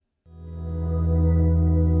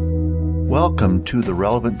Welcome to the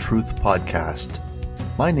Relevant Truth Podcast.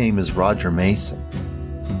 My name is Roger Mason.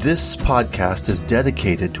 This podcast is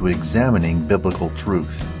dedicated to examining biblical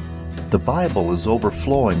truth. The Bible is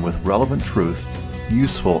overflowing with relevant truth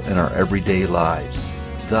useful in our everyday lives.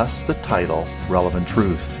 Thus the title, Relevant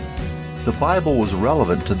Truth. The Bible was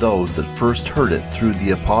relevant to those that first heard it through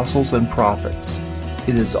the apostles and prophets.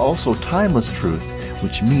 It is also timeless truth,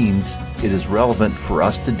 which means it is relevant for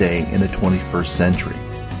us today in the 21st century.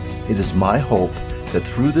 It is my hope that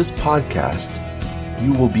through this podcast,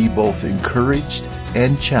 you will be both encouraged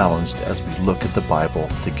and challenged as we look at the Bible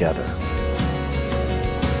together.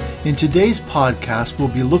 In today's podcast, we'll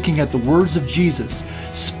be looking at the words of Jesus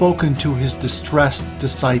spoken to his distressed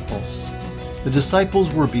disciples. The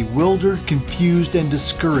disciples were bewildered, confused, and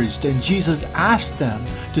discouraged, and Jesus asked them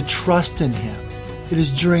to trust in him. It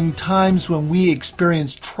is during times when we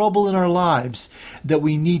experience trouble in our lives that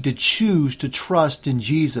we need to choose to trust in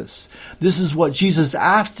Jesus. This is what Jesus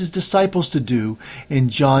asked his disciples to do in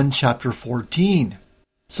John chapter 14.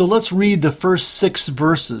 So let's read the first 6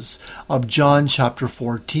 verses of John chapter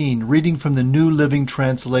 14, reading from the New Living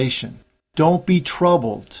Translation. Don't be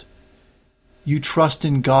troubled. You trust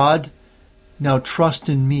in God? Now trust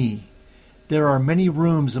in me. There are many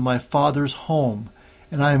rooms in my Father's home,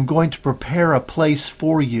 and I am going to prepare a place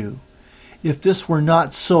for you. If this were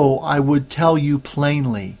not so, I would tell you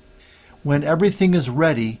plainly. When everything is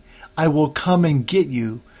ready, I will come and get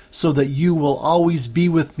you, so that you will always be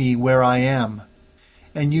with me where I am.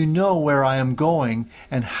 And you know where I am going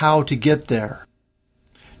and how to get there.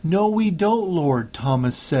 No, we don't, Lord,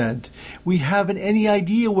 Thomas said. We haven't any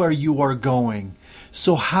idea where you are going.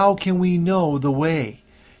 So how can we know the way?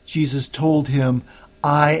 Jesus told him,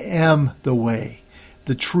 I am the way,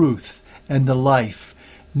 the truth, and the life.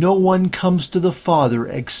 No one comes to the Father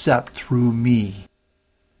except through me.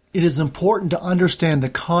 It is important to understand the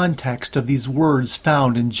context of these words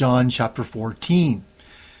found in John chapter 14.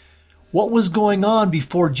 What was going on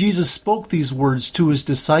before Jesus spoke these words to his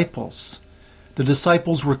disciples? The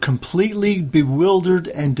disciples were completely bewildered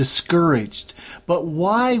and discouraged. But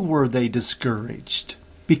why were they discouraged?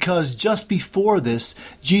 Because just before this,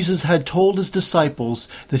 Jesus had told his disciples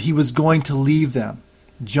that he was going to leave them.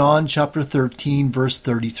 John chapter 13, verse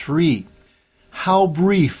 33. How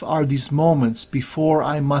brief are these moments before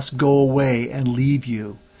I must go away and leave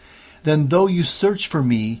you. Then though you search for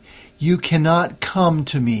me, you cannot come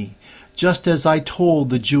to me, just as I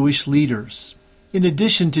told the Jewish leaders. In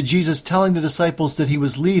addition to Jesus telling the disciples that he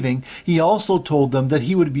was leaving, he also told them that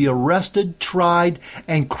he would be arrested, tried,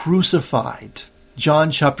 and crucified.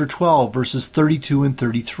 John chapter 12, verses 32 and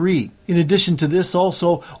 33. In addition to this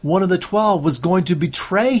also, one of the 12 was going to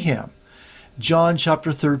betray him. John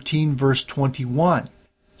chapter 13, verse 21.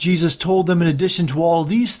 Jesus told them in addition to all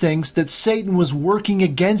these things that Satan was working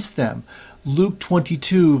against them. Luke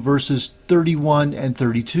 22, verses 31 and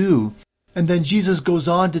 32. And then Jesus goes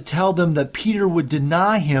on to tell them that Peter would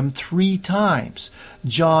deny him 3 times.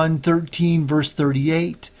 John 13, verse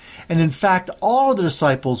 38. And in fact, all the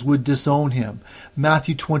disciples would disown him.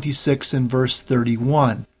 Matthew 26 and verse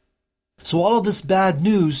 31. So all of this bad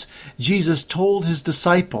news, Jesus told his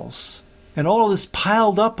disciples. And all of this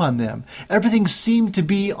piled up on them. Everything seemed to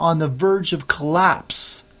be on the verge of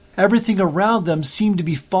collapse. Everything around them seemed to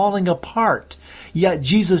be falling apart. Yet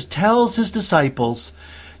Jesus tells his disciples,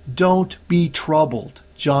 don't be troubled.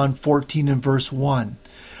 John 14 and verse 1.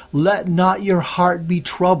 Let not your heart be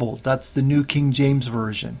troubled. That's the New King James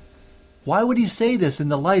Version. Why would he say this in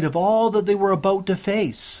the light of all that they were about to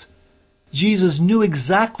face? Jesus knew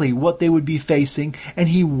exactly what they would be facing, and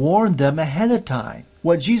he warned them ahead of time.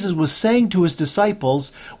 What Jesus was saying to his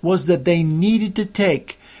disciples was that they needed to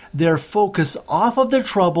take their focus off of their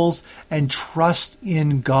troubles and trust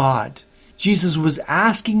in God. Jesus was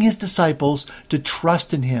asking his disciples to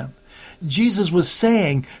trust in him. Jesus was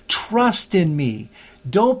saying, trust in me.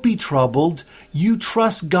 Don't be troubled. You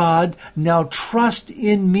trust God. Now trust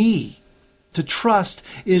in me. To trust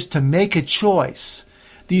is to make a choice.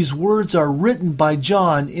 These words are written by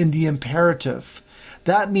John in the imperative.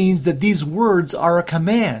 That means that these words are a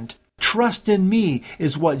command. Trust in me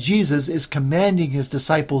is what Jesus is commanding his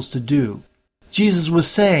disciples to do. Jesus was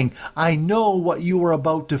saying, I know what you are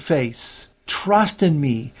about to face. Trust in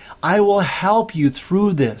me. I will help you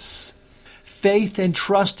through this. Faith and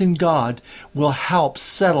trust in God will help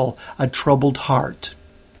settle a troubled heart.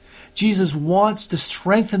 Jesus wants to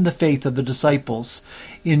strengthen the faith of the disciples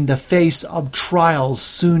in the face of trials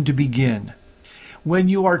soon to begin. When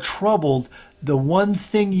you are troubled, the one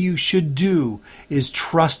thing you should do is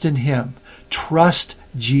trust in him. Trust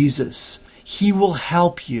Jesus. He will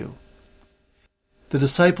help you. The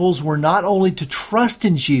disciples were not only to trust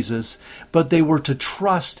in Jesus, but they were to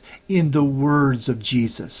trust in the words of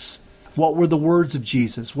Jesus. What were the words of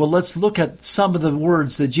Jesus? Well, let's look at some of the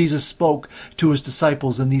words that Jesus spoke to his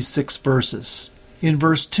disciples in these 6 verses. In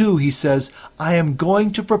verse 2, he says, I am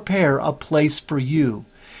going to prepare a place for you.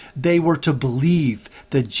 They were to believe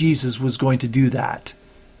that Jesus was going to do that.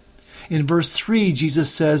 In verse 3,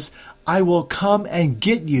 Jesus says, I will come and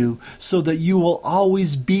get you so that you will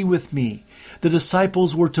always be with me. The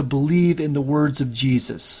disciples were to believe in the words of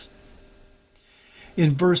Jesus.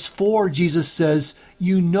 In verse 4, Jesus says,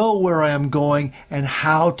 you know where I am going and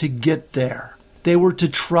how to get there. They were to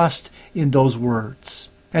trust in those words.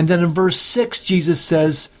 And then in verse 6, Jesus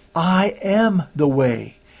says, I am the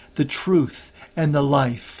way, the truth, and the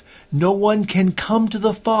life. No one can come to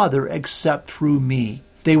the Father except through me.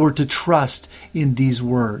 They were to trust in these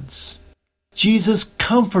words. Jesus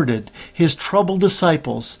comforted his troubled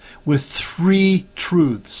disciples with 3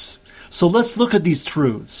 truths. So let's look at these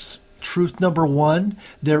truths. Truth number 1,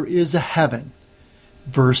 there is a heaven.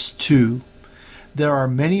 Verse 2, there are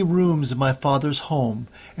many rooms in my Father's home,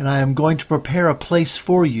 and I am going to prepare a place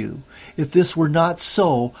for you. If this were not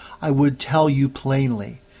so, I would tell you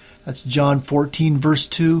plainly. That's John 14, verse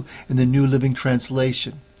 2 in the New Living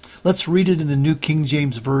Translation. Let's read it in the New King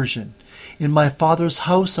James Version. In my Father's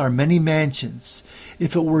house are many mansions.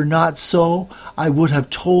 If it were not so, I would have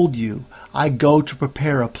told you. I go to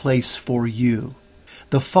prepare a place for you.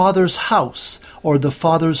 The Father's house, or the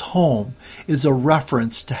Father's home, is a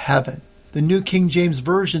reference to heaven. The New King James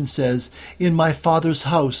Version says, in my Father's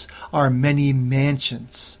house are many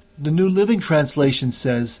mansions. The New Living Translation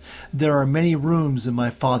says, there are many rooms in my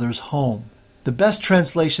Father's home. The best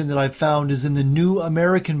translation that I've found is in the New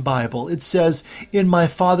American Bible. It says, in my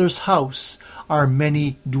Father's house are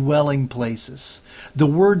many dwelling places. The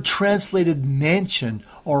word translated mansion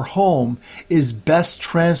or home is best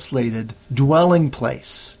translated dwelling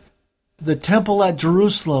place. The temple at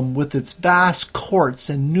Jerusalem, with its vast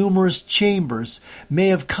courts and numerous chambers, may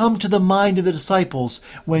have come to the mind of the disciples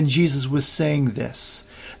when Jesus was saying this.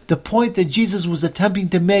 The point that Jesus was attempting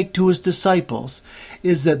to make to his disciples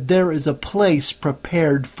is that there is a place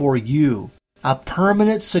prepared for you, a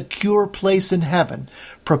permanent, secure place in heaven,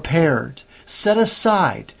 prepared, set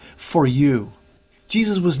aside for you.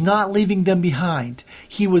 Jesus was not leaving them behind.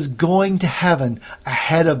 He was going to heaven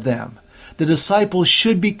ahead of them. The disciples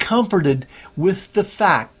should be comforted with the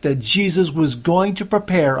fact that Jesus was going to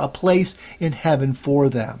prepare a place in heaven for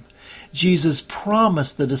them. Jesus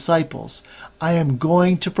promised the disciples, I am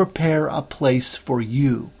going to prepare a place for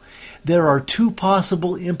you. There are 2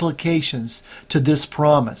 possible implications to this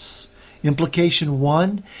promise. Implication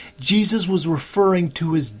 1, Jesus was referring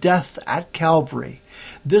to his death at Calvary.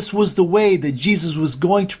 This was the way that Jesus was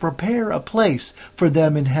going to prepare a place for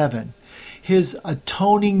them in heaven. His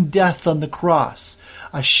atoning death on the cross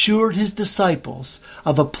assured his disciples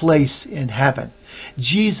of a place in heaven.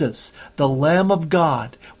 Jesus, the Lamb of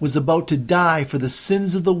God, was about to die for the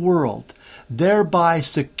sins of the world, thereby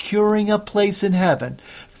securing a place in heaven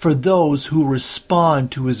for those who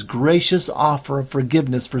respond to his gracious offer of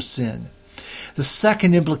forgiveness for sin. The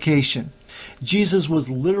second implication, Jesus was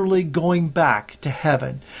literally going back to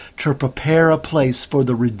heaven to prepare a place for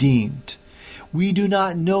the redeemed. We do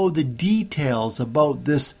not know the details about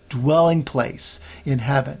this dwelling place in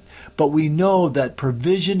heaven, but we know that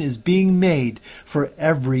provision is being made for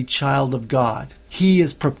every child of God. He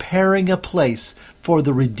is preparing a place for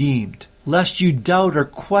the redeemed. Lest you doubt or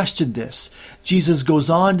question this, Jesus goes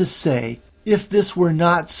on to say, if this were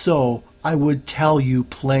not so, I would tell you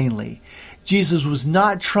plainly. Jesus was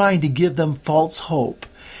not trying to give them false hope.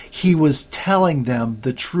 He was telling them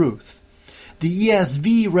the truth. The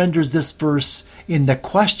ESV renders this verse in the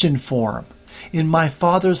question form. In my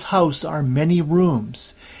Father's house are many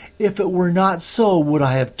rooms. If it were not so, would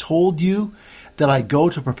I have told you that I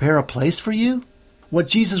go to prepare a place for you? What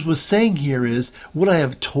Jesus was saying here is, would I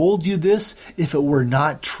have told you this if it were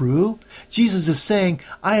not true? Jesus is saying,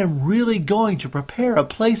 I am really going to prepare a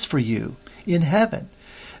place for you in heaven.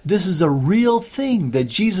 This is a real thing that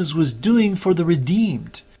Jesus was doing for the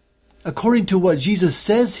redeemed. According to what Jesus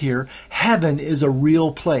says here, heaven is a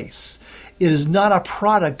real place. It is not a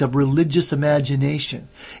product of religious imagination.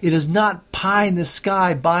 It is not pie in the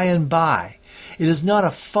sky by and by. It is not a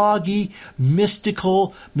foggy,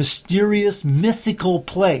 mystical, mysterious, mythical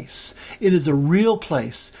place. It is a real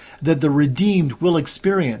place that the redeemed will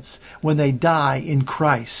experience when they die in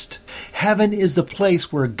Christ. Heaven is the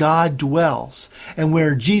place where God dwells and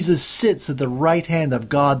where Jesus sits at the right hand of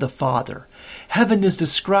God the Father. Heaven is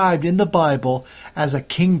described in the Bible as a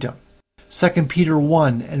kingdom. 2 Peter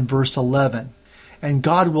 1 and verse 11. and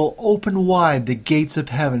God will open wide the gates of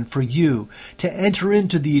heaven for you to enter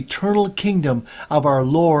into the eternal kingdom of our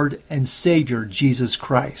Lord and Savior Jesus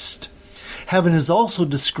Christ. Heaven is also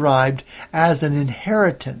described as an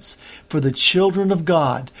inheritance for the children of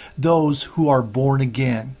God, those who are born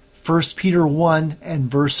again. 1 Peter 1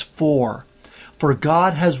 and verse 4. For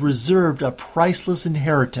God has reserved a priceless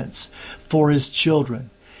inheritance for His children.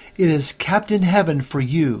 It is kept in heaven for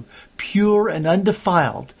you, pure and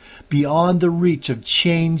undefiled, beyond the reach of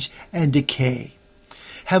change and decay.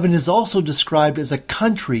 Heaven is also described as a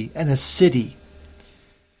country and a city.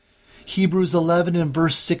 Hebrews 11 and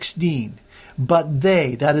verse 16. But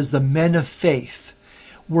they, that is the men of faith,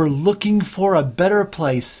 were looking for a better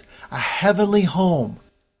place, a heavenly home.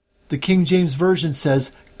 The King James Version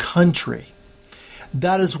says country.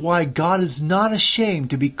 That is why God is not ashamed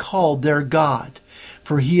to be called their God,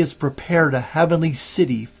 for He has prepared a heavenly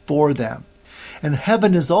city for them. And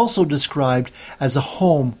heaven is also described as a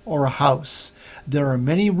home or a house. There are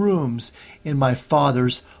many rooms in my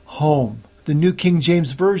Father's home. The New King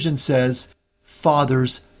James Version says,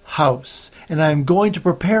 Father's house. And I am going to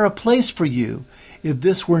prepare a place for you. If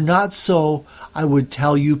this were not so, I would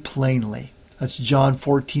tell you plainly. That's John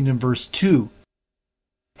 14 and verse 2.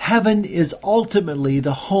 Heaven is ultimately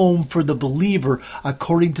the home for the believer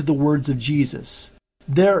according to the words of Jesus.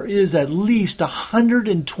 There is at least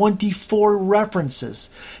 124 references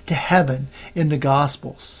to heaven in the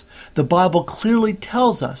Gospels. The Bible clearly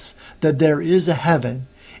tells us that there is a heaven.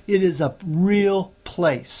 It is a real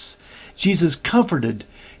place. Jesus comforted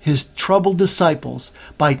His troubled disciples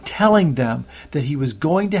by telling them that He was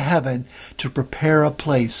going to heaven to prepare a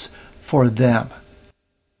place for them.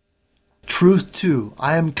 Truth 2,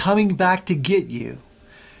 I am coming back to get you.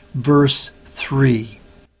 Verse 3.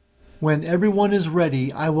 When everyone is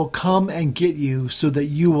ready, I will come and get you so that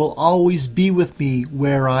you will always be with me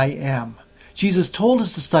where I am. Jesus told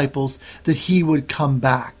His disciples that He would come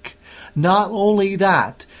back. Not only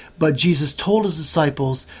that, but Jesus told His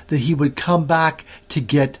disciples that He would come back to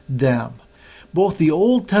get them. Both the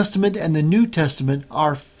Old Testament and the New Testament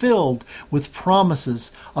are filled with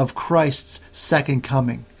promises of Christ's second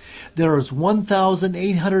coming. There is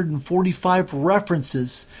 1,845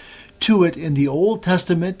 references to it in the Old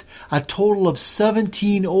Testament. A total of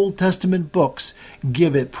 17 Old Testament books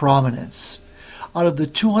give it prominence. Out of the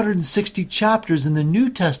 260 chapters in the New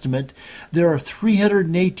Testament, there are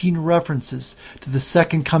 318 references to the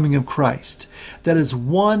second coming of Christ. That is,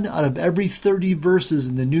 1 out of every 30 verses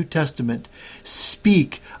in the New Testament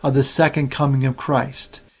speak of the second coming of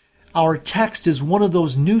Christ. Our text is one of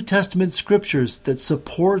those New Testament scriptures that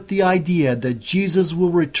support the idea that Jesus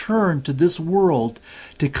will return to this world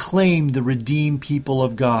to claim the redeemed people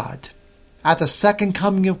of God. At the second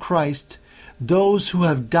coming of Christ, those who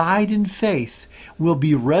have died in faith will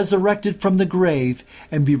be resurrected from the grave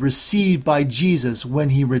and be received by Jesus when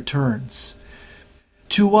He returns.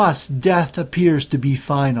 To us, death appears to be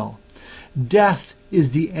final. Death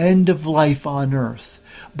is the end of life on earth.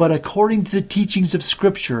 But according to the teachings of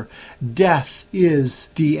Scripture, death is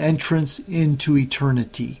the entrance into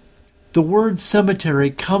eternity. The word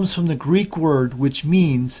cemetery comes from the Greek word which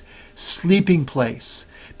means sleeping place,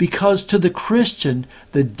 because to the Christian,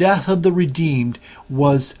 the death of the redeemed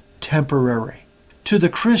was temporary. To the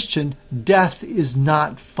Christian, death is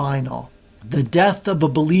not final. The death of a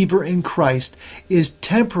believer in Christ is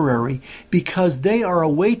temporary because they are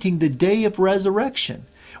awaiting the day of resurrection,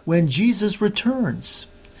 when Jesus returns.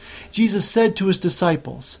 Jesus said to His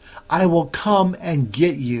disciples, I will come and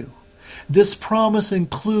get you. This promise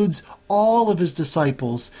includes all of His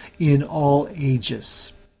disciples in all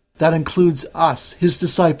ages. That includes us, His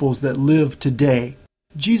disciples that live today.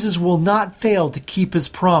 Jesus will not fail to keep His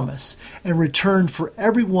promise and return for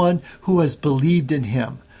everyone who has believed in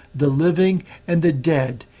Him, the living and the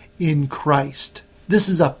dead in Christ. This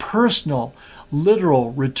is a personal,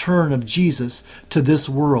 literal return of Jesus to this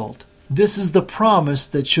world. This is the promise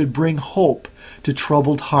that should bring hope to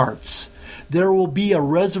troubled hearts. There will be a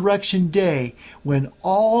resurrection day when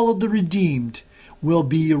all of the redeemed will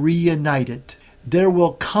be reunited. There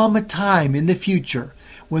will come a time in the future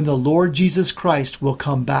when the Lord Jesus Christ will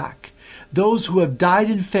come back. Those who have died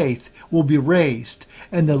in faith will be raised,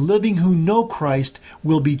 and the living who know Christ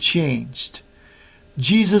will be changed.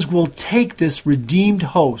 Jesus will take this redeemed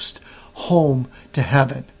host home to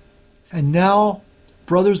heaven. And now,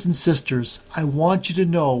 brothers and sisters, I want you to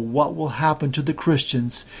know what will happen to the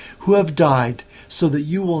Christians who have died so that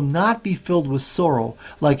you will not be filled with sorrow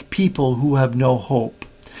like people who have no hope.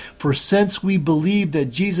 For since we believe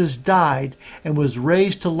that Jesus died and was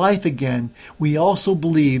raised to life again, we also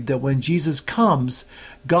believe that when Jesus comes,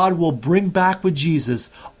 God will bring back with Jesus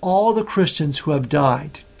all the Christians who have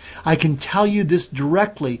died. I can tell you this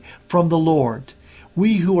directly from the Lord.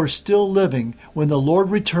 We who are still living when the Lord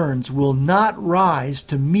returns will not rise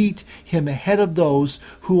to meet him ahead of those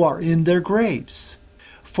who are in their graves.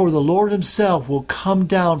 For the Lord himself will come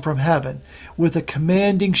down from heaven with a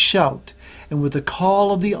commanding shout, and with the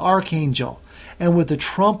call of the archangel, and with the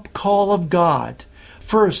trump call of God.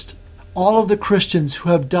 First, all of the Christians who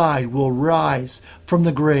have died will rise from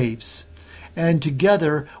the graves, and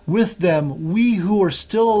together with them we who are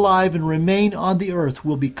still alive and remain on the earth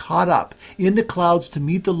will be caught up in the clouds to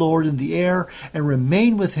meet the Lord in the air and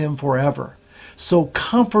remain with him forever. So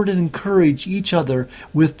comfort and encourage each other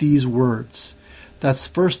with these words. That's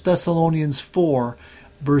 1 Thessalonians 4,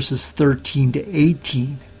 verses 13 to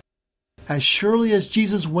 18. As surely as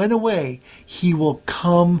Jesus went away, he will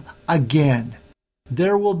come again.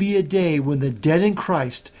 There will be a day when the dead in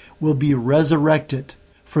Christ will be resurrected.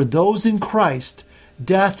 For those in Christ,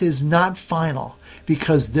 death is not final,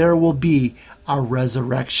 because there will be a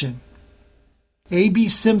resurrection. A.B.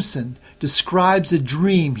 Simpson describes a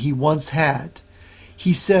dream he once had.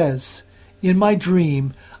 He says, "In my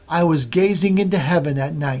dream, I was gazing into heaven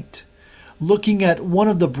at night, looking at one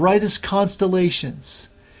of the brightest constellations,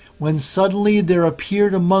 when suddenly there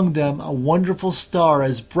appeared among them a wonderful star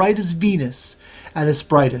as bright as Venus at its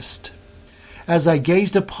brightest. As I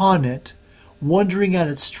gazed upon it, wondering at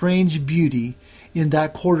its strange beauty in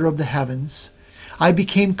that quarter of the heavens, I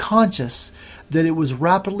became conscious that it was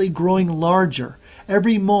rapidly growing larger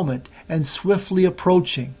every moment and swiftly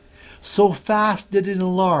approaching. So fast did it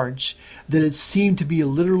enlarge that it seemed to be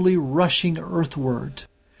literally rushing earthward.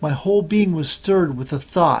 My whole being was stirred with the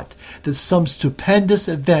thought that some stupendous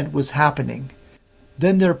event was happening.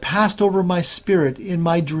 Then there passed over my spirit in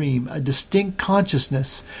my dream a distinct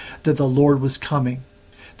consciousness that the Lord was coming,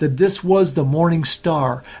 that this was the morning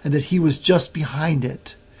star and that he was just behind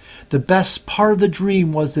it. The best part of the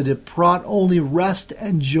dream was that it brought only rest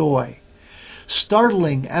and joy.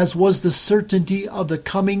 Startling as was the certainty of the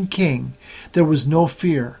coming King, there was no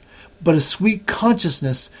fear, but a sweet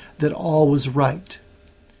consciousness that all was right.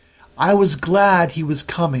 I was glad he was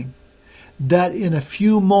coming, that in a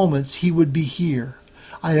few moments he would be here.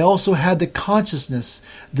 I also had the consciousness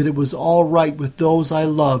that it was all right with those I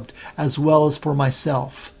loved as well as for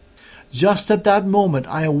myself. Just at that moment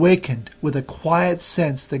I awakened with a quiet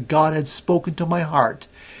sense that God had spoken to my heart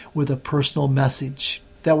with a personal message."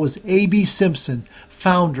 That was A.B. Simpson,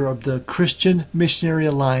 founder of the Christian Missionary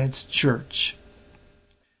Alliance Church.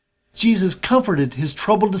 Jesus comforted his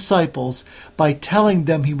troubled disciples by telling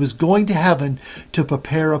them he was going to heaven to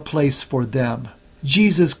prepare a place for them.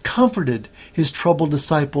 Jesus comforted his troubled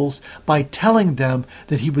disciples by telling them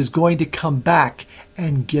that he was going to come back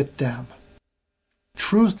and get them.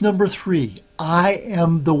 Truth number 3, I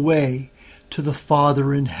am the way to the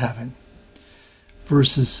Father in heaven.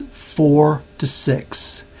 Verses 4 to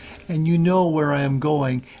 6. And you know where I am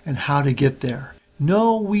going and how to get there.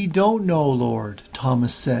 No, we don't know, Lord,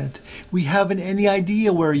 Thomas said. We haven't any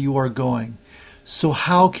idea where you are going. So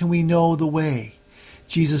how can we know the way?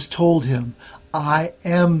 Jesus told him, I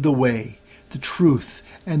am the way, the truth,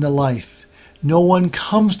 and the life. No one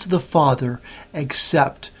comes to the Father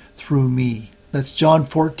except through me. That's John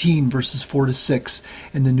 14, verses 4 to 6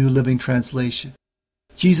 in the New Living Translation.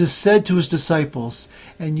 Jesus said to his disciples,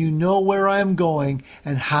 and you know where I am going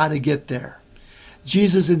and how to get there.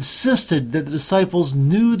 Jesus insisted that the disciples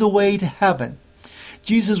knew the way to heaven.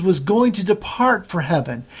 Jesus was going to depart for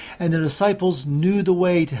heaven, and the disciples knew the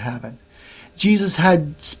way to heaven. Jesus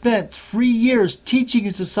had spent 3 years teaching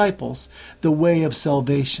his disciples the way of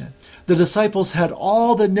salvation. The disciples had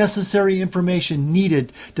all the necessary information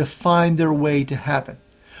needed to find their way to heaven.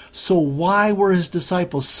 So why were his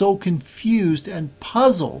disciples so confused and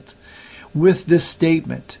puzzled with this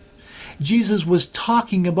statement? Jesus was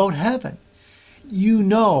talking about heaven. You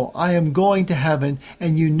know I am going to heaven,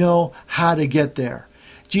 and you know how to get there.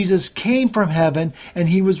 Jesus came from heaven, and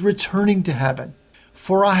he was returning to heaven.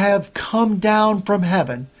 For I have come down from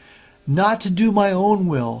heaven, not to do my own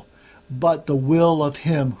will, but the will of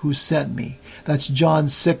him who sent me. That's John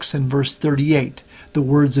 6 and verse 38, the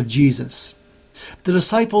words of Jesus. The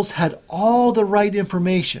disciples had all the right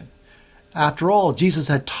information. After all, Jesus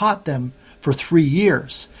had taught them for 3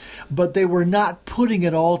 years, but they were not putting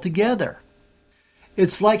it all together.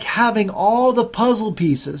 It's like having all the puzzle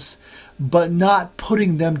pieces, but not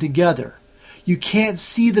putting them together. You can't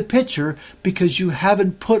see the picture because you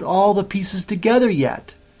haven't put all the pieces together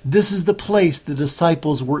yet. This is the place the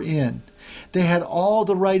disciples were in. They had all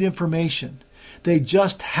the right information. They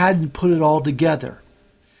just hadn't put it all together.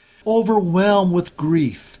 Overwhelmed with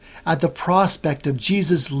grief at the prospect of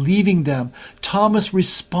Jesus leaving them, Thomas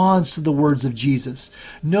responds to the words of Jesus.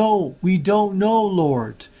 "No, we don't know,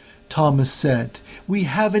 Lord," Thomas said. "We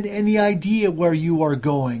haven't any idea where you are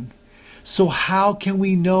going. So how can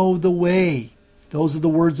we know the way?" Those are the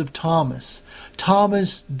words of Thomas.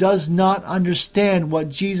 Thomas does not understand what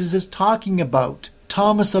Jesus is talking about.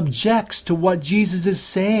 Thomas objects to what Jesus is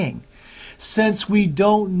saying. Since we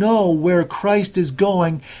don't know where Christ is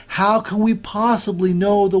going, how can we possibly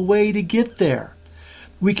know the way to get there?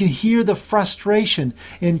 We can hear the frustration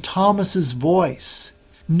in Thomas's voice.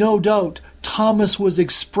 No doubt, Thomas was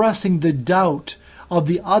expressing the doubt of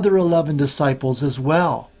the other 11 disciples as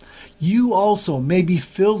well. You also may be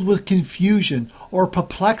filled with confusion or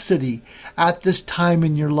perplexity at this time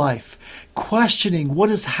in your life, questioning what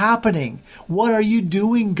is happening. What are you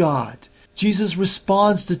doing, God? Jesus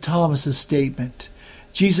responds to Thomas's statement.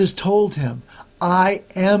 Jesus told him, "I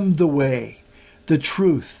am the way, the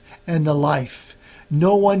truth, and the life.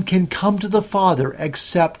 No one can come to the Father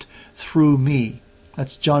except through me."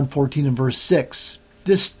 That's John 14 and verse 6.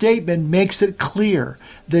 This statement makes it clear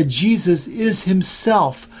that Jesus is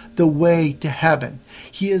himself the way to heaven.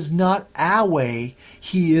 He is not a way,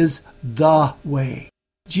 he is the way.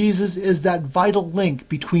 Jesus is that vital link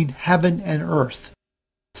between heaven and earth.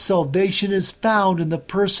 Salvation is found in the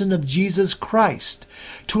person of Jesus Christ.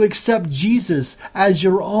 To accept Jesus as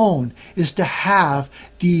your own is to have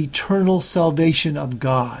the eternal salvation of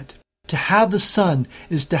God. To have the Son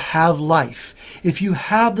is to have life. If you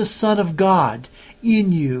have the Son of God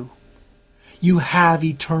in you, you have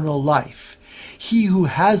eternal life. He who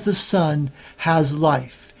has the Son has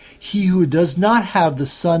life. He who does not have the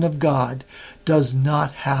Son of God does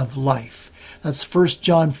not have life. That's 1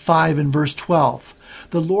 John 5 and verse 12.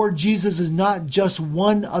 The Lord Jesus is not just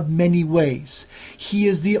one of many ways. He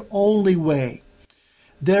is the only way.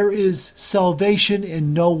 There is salvation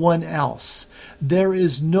in no one else. There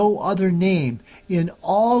is no other name in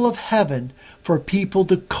all of heaven for people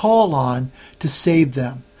to call on to save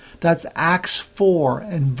them. That's Acts 4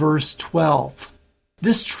 and verse 12.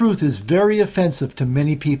 This truth is very offensive to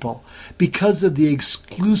many people because of the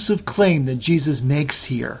exclusive claim that Jesus makes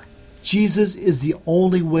here. Jesus is the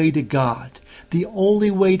only way to God, the only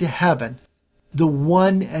way to heaven, the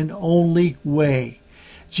one and only way.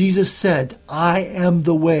 Jesus said, "I am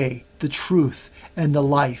the way, the truth, and the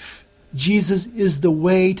life." Jesus is the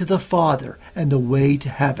way to the Father and the way to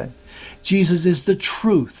heaven. Jesus is the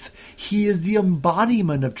truth. He is the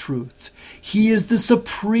embodiment of truth. He is the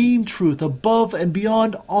supreme truth above and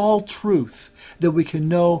beyond all truth that we can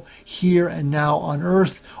know here and now on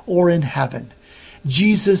earth or in heaven.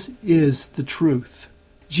 Jesus is the truth.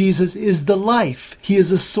 Jesus is the life. He is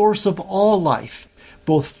the source of all life,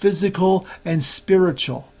 both physical and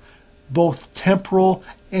spiritual, both temporal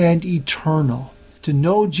and eternal. To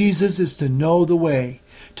know Jesus is to know the way.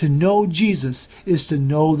 To know Jesus is to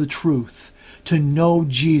know the truth. To know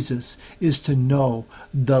Jesus is to know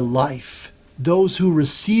the life. Those who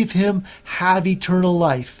receive him have eternal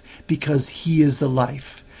life because he is the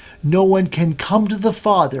life. No one can come to the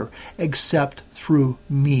Father except through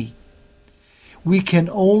me. We can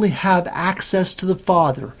only have access to the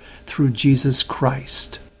Father through Jesus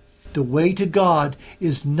Christ. The way to God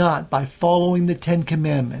is not by following the 10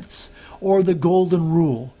 Commandments or the Golden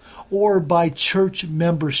Rule or by church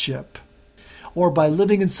membership or by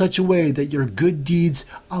living in such a way that your good deeds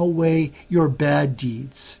outweigh your bad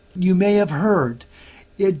deeds. You may have heard,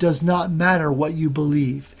 it does not matter what you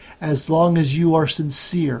believe as long as you are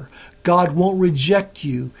sincere. God won't reject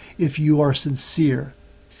you if you are sincere.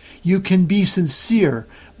 You can be sincere,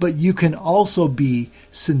 but you can also be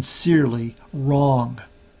sincerely wrong.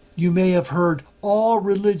 You may have heard all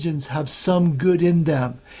religions have some good in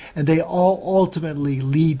them, and they all ultimately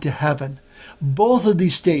lead to heaven. Both of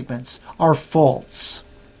these statements are false.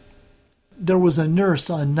 There was a nurse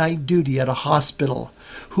on night duty at a hospital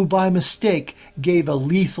who by mistake gave a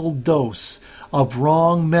lethal dose of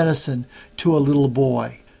wrong medicine to a little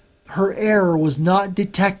boy. Her error was not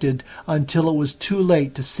detected until it was too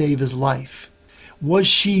late to save his life. Was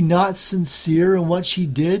she not sincere in what she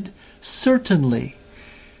did? Certainly.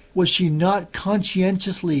 Was she not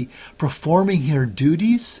conscientiously performing her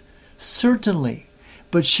duties? Certainly.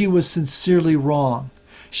 But she was sincerely wrong.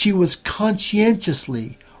 She was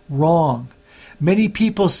conscientiously wrong. Many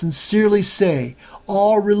people sincerely say,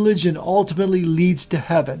 all religion ultimately leads to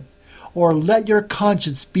heaven, or let your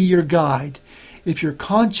conscience be your guide. If your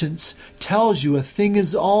conscience tells you a thing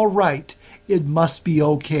is all right, it must be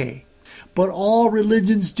okay. But all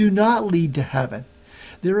religions do not lead to heaven.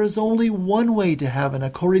 There is only one way to heaven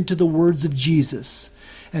according to the words of Jesus.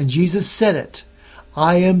 And Jesus said it,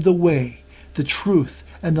 I am the way, the truth,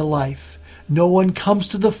 and the life. No one comes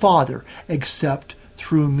to the Father except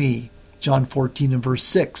through me. John 14 and verse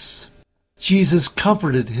 6. Jesus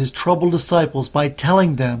comforted his troubled disciples by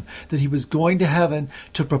telling them that he was going to heaven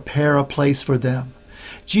to prepare a place for them.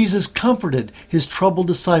 Jesus comforted his troubled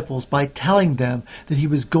disciples by telling them that he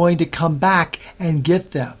was going to come back and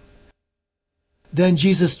get them. Then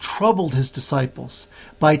Jesus troubled his disciples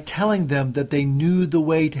by telling them that they knew the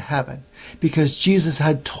way to heaven because Jesus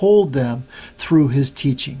had told them through his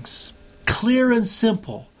teachings. Clear and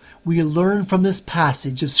simple, we learn from this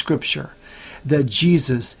passage of Scripture that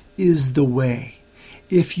Jesus is the way.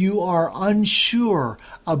 If you are unsure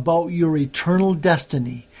about your eternal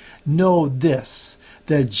destiny, know this,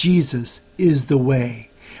 that Jesus is the way.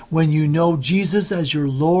 When you know Jesus as your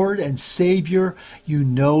Lord and Savior, you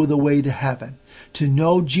know the way to heaven. To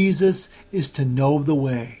know Jesus is to know the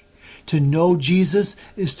way. To know Jesus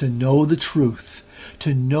is to know the truth.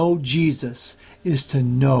 To know Jesus is to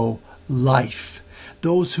know life.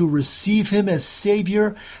 Those who receive him as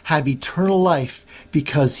Savior have eternal life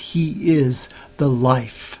because he is the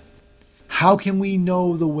life. How can we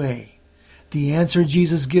know the way? The answer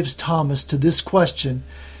Jesus gives Thomas to this question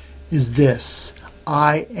is this: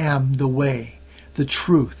 I am the way, the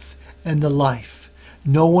truth, and the life.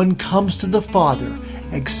 No one comes to the Father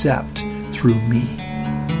except through me.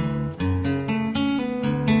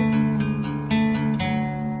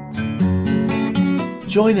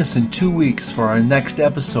 Join us in 2 weeks for our next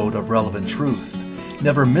episode of Relevant Truth.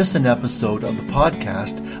 Never miss an episode of the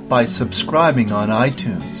podcast by subscribing on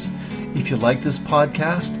iTunes. If you like this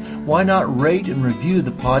podcast, why not rate and review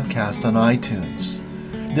the podcast on iTunes?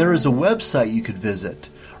 There is a website you could visit,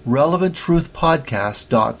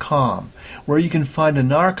 relevanttruthpodcast.com, where you can find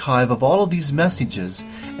an archive of all of these messages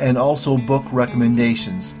and also book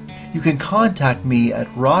recommendations. You can contact me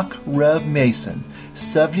at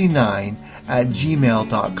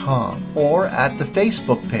rockrevmason79@gmail.com or at the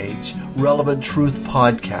Facebook page, Relevant Truth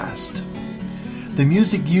Podcast. The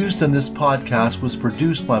music used in this podcast was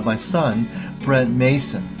produced by my son, Brent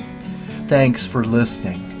Mason. Thanks for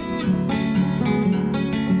listening.